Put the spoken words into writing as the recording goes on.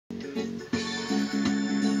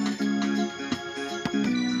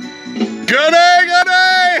Good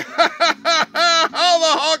day! How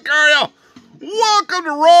the heck are you? Welcome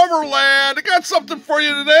to Rover Land. I got something for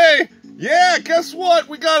you today. Yeah, guess what?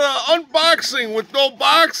 We got an unboxing with no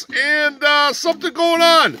box and something going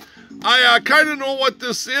on. I kind of know what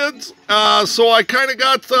this is, so I kind of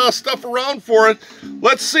got stuff around for it.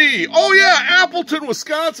 Let's see. Oh yeah, Appleton,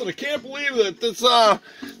 Wisconsin. I can't believe that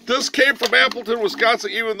this came from Appleton,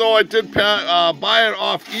 Wisconsin, even though I did buy it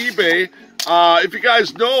off eBay. If you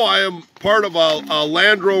guys know, I am part of a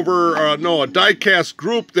Land Rover, a diecast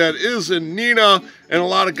group that is in Necedah, and a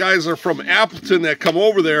lot of guys are from Appleton that come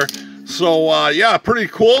over there. So, yeah, pretty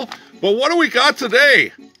cool. But what do we got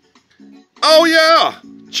today? Oh, yeah,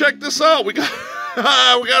 check this out. We got, we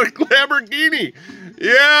got a Lamborghini.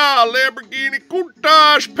 Yeah, Lamborghini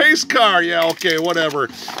Countach pace car. Yeah, okay, whatever.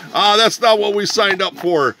 That's not what we signed up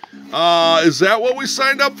for. Is that what we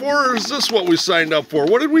signed up for, or is this what we signed up for?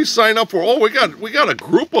 What did we sign up for? Oh, we got a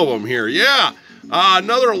group of them here. Yeah,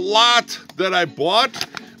 another lot that I bought.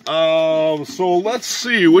 So let's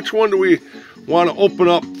see, which one do we want to open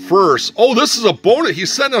up first? Oh, this is a bonus. He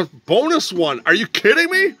sent a bonus one. Are you kidding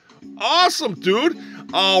me? Awesome, dude.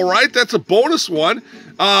 All right, that's a bonus one.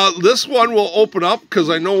 This one will open up because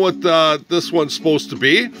I know what this one's supposed to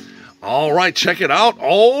be. All right, check it out.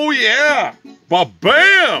 Oh, yeah.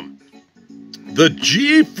 Ba-bam! The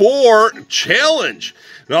G4 Challenge.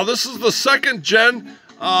 Now, this is the second gen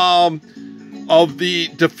of the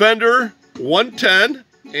Defender 110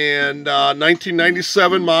 and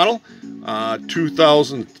 1997 model,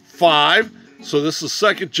 2005. So this is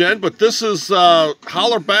second gen, but this is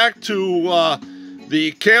holler back to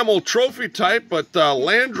the Camel Trophy type, but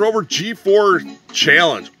Land Rover G4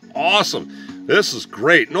 Challenge. Awesome. This is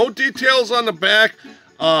great. No details on the back.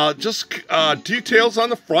 Just details on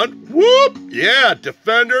the front. Whoop! Yeah,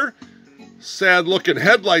 Defender. Sad looking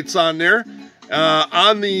headlights on there.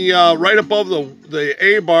 On the right above the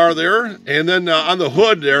A bar there, and then on the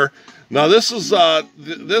hood there. Now this is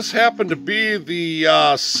this happened to be the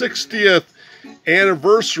 60th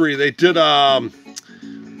anniversary. They did a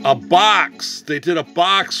box. They did a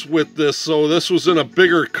box with this, so this was in a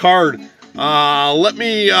bigger card. Let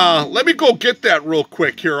me go get that real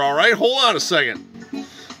quick here. All right, hold on a second.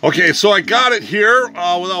 Okay, so I got it here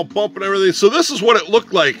without bumping everything. So this is what it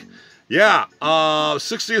looked like. Yeah,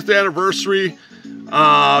 60th anniversary,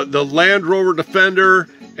 the Land Rover Defender,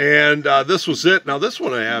 and this was it. Now this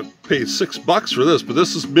one I have paid $6 for this, but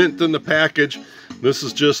this is mint in the package. This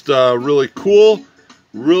is just really cool,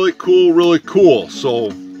 really cool, really cool. So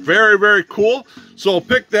very, very cool. So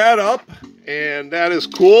pick that up, and that is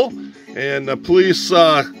cool. And the police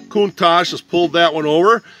Countach has pulled that one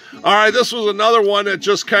over. All right, this was another one that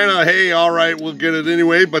just kind of, hey, all right, we'll get it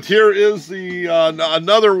anyway. But here is the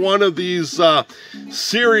another one of these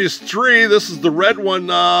Series 3. This is the red one.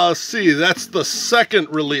 See, that's the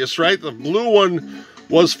second release, right? The blue one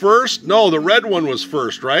was first. No, the red one was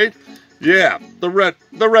first, right? Yeah, the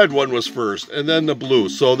red one was first, and then the blue.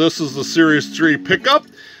 So this is the Series 3 pickup.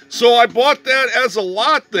 So I bought that as a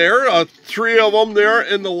lot there. 3 of them there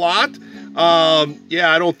in the lot.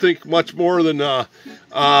 Yeah, I don't think much more than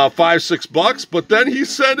 $5-6, but then he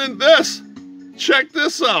sent in this. Check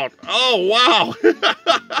this out. Oh, wow.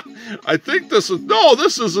 I think this is, no,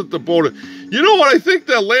 this isn't the bonus. You know what? I think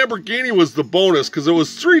that Lamborghini was the bonus because it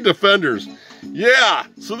was 3 Defenders. Yeah,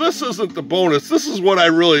 so this isn't the bonus. This is what I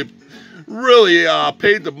really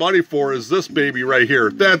paid the money for, is this baby right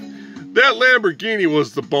here. That Lamborghini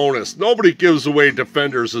was the bonus. Nobody gives away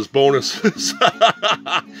Defenders as bonuses.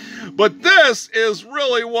 But this is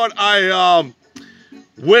really what I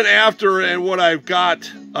went after and what I've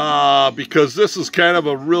got, because this is kind of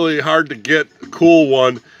a really hard to get cool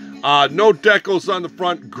one. No decals on the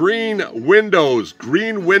front. Green windows.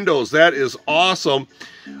 Green windows. That is awesome.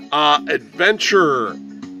 Adventure.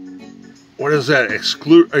 What is that?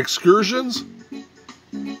 Excursions?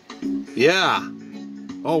 Yeah.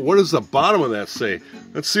 Oh, what does the bottom of that say?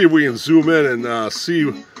 Let's see if we can zoom in and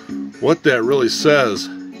see what that really says.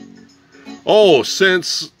 Oh,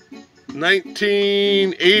 since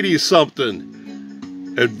 1980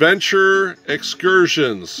 something. Adventure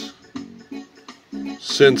excursions.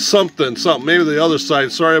 Since something. Maybe the other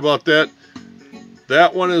side. Sorry about that.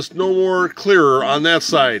 That one is no more clearer on that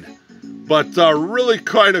side. But really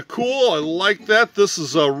kind of cool. I like that. This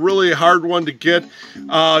is a really hard one to get.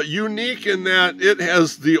 Unique in that it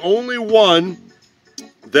has the only one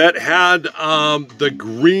that had the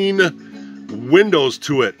green windows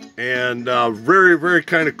to it. And very, very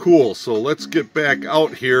kind of cool. So let's get back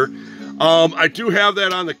out here. I do have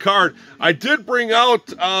that on the card. I did bring out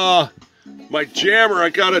my jammer. I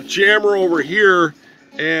got a jammer over here.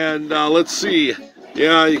 And let's see.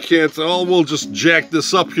 Yeah, you can't. Oh, we'll just jack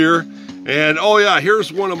this up here. And oh yeah,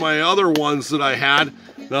 here's one of my other ones that I had.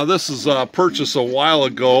 Now this is a purchase a while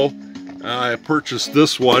ago. I purchased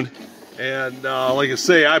this one, and like I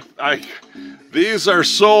say, these are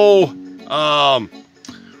so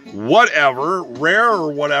whatever, rare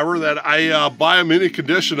or whatever, that I buy them in any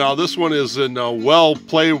condition. Now this one is in well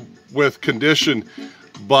play with condition,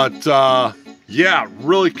 but yeah,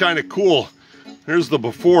 really kind of cool. Here's the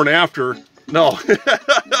before and after. No,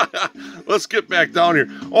 let's get back down here.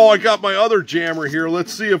 Oh, I got my other jammer here.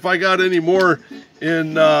 Let's see if I got any more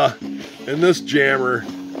in this jammer.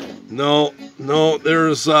 No,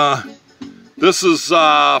 there's this is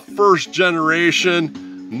first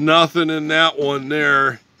generation. Nothing in that one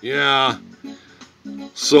there. Yeah.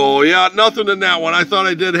 So yeah, nothing in that one. I thought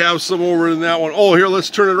I did have some over in that one. Oh, here, let's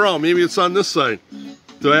turn it around. Maybe it's on this side.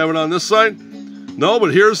 Do I have it on this side? No,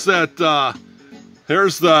 but here's that.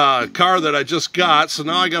 Here's the car that I just got. So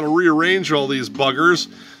now I got to rearrange all these buggers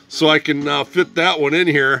so I can fit that one in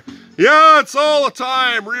here. Yeah, it's all the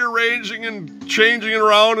time rearranging and changing it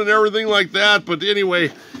around and everything like that. But anyway,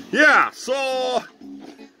 yeah, so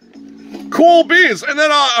cool beans. And then,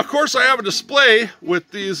 of course, I have a display with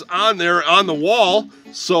these on there on the wall.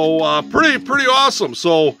 So pretty awesome.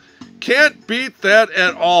 So can't beat that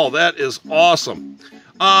at all. That is awesome.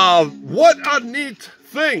 What a neat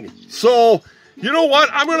thing. So you know what?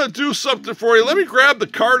 I'm going to do something for you. Let me grab the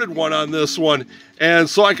carded one on this one, and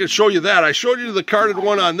so I can show you that. I showed you the carded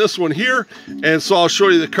one on this one here, and so I'll show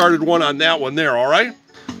you the carded one on that one there, all right?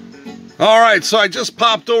 All right, so I just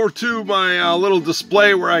popped over to my little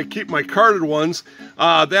display where I keep my carded ones.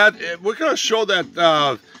 We're going to show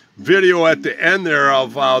that video at the end there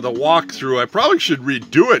of the walkthrough. I probably should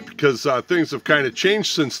redo it because things have kind of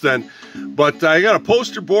changed since then. But I got a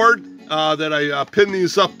poster board that I pin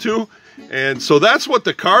these up to. And so that's what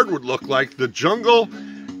the card would look like, the Jungle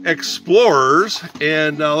Explorers.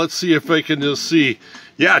 And let's see if I can just see.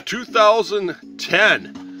 Yeah,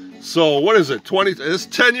 2010. So what is it, it's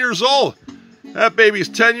 10 years old. That baby's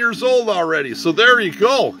 10 years old already. So there you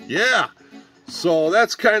go, yeah. So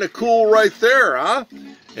that's kind of cool right there, huh?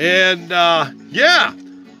 And yeah.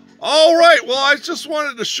 All right, well, I just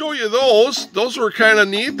wanted to show you those. Those were kind of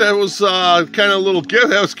neat. That was kind of a little gift.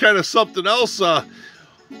 That was kind of something else.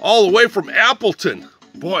 All the way from Appleton.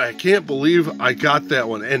 Boy, I can't believe I got that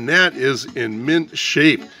one. And that is in mint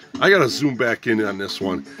shape. I got to zoom back in on this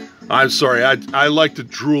one. I'm sorry. I like to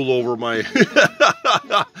drool over my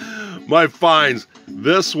my finds.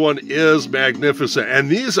 This one is magnificent. And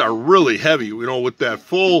these are really heavy, you know, with that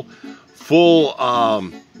full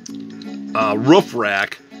roof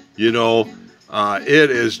rack, you know.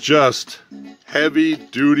 It is just heavy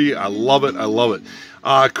duty. I love it. I love it.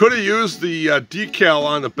 Could have used the decal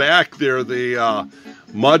on the back there, the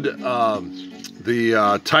mud,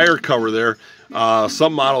 the tire cover there.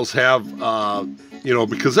 Some models have, you know,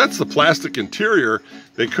 because that's the plastic interior,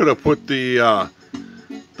 they could have put the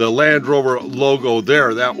Land Rover logo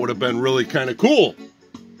there. That would have been really kind of cool.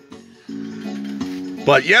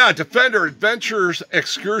 But yeah, Defender Adventures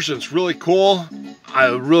Excursions, really cool. I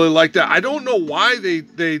really like that. I don't know why they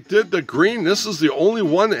did the green. This is the only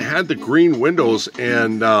one that had the green windows.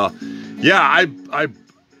 And yeah,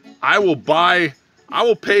 I will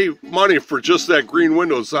pay money for just that green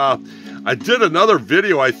windows. I did another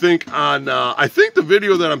video, I think, on the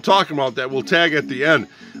video that I'm talking about that we'll tag at the end.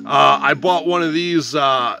 I bought one of these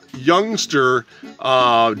Youngster,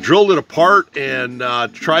 drilled it apart, and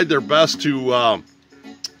tried their best to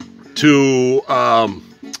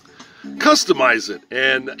customize it.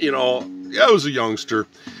 And you know, yeah, it was a Youngster.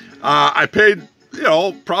 I paid, you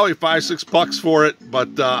know, probably $5-6 for it,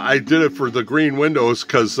 but I did it for the green windows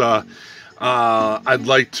because I'd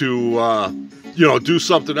like to you know, do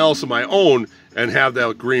something else of my own and have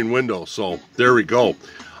that green window. So there we go.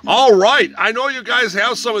 All right, I know you guys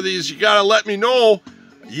have some of these. You gotta let me know.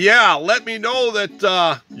 Yeah, let me know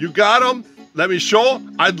that you got them. Let me show.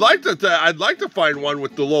 I'd like to find one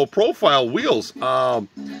with the low profile wheels. I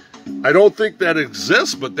don't think that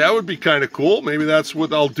exists, but that would be kind of cool. Maybe that's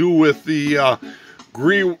what I'll do with the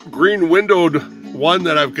green windowed one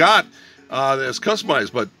that I've got that's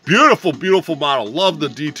customized. But beautiful, beautiful model. Love the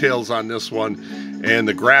details on this one and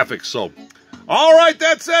the graphics. So, all right,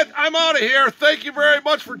 that's it. I'm out of here. Thank you very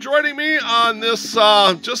much for joining me on this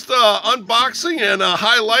just unboxing and a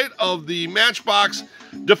highlight of the Matchbox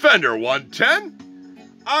Defender 110.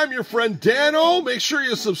 I'm your friend Dano. Make sure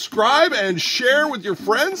you subscribe and share with your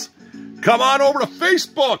friends. Come on over to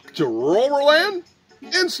Facebook to Rover Land.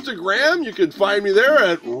 Instagram, you can find me there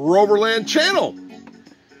at Rover Land Channel.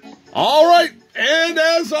 All right, and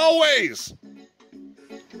as always,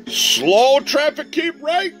 Slow traffic, keep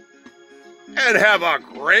right, and have a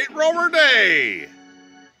great Rover day.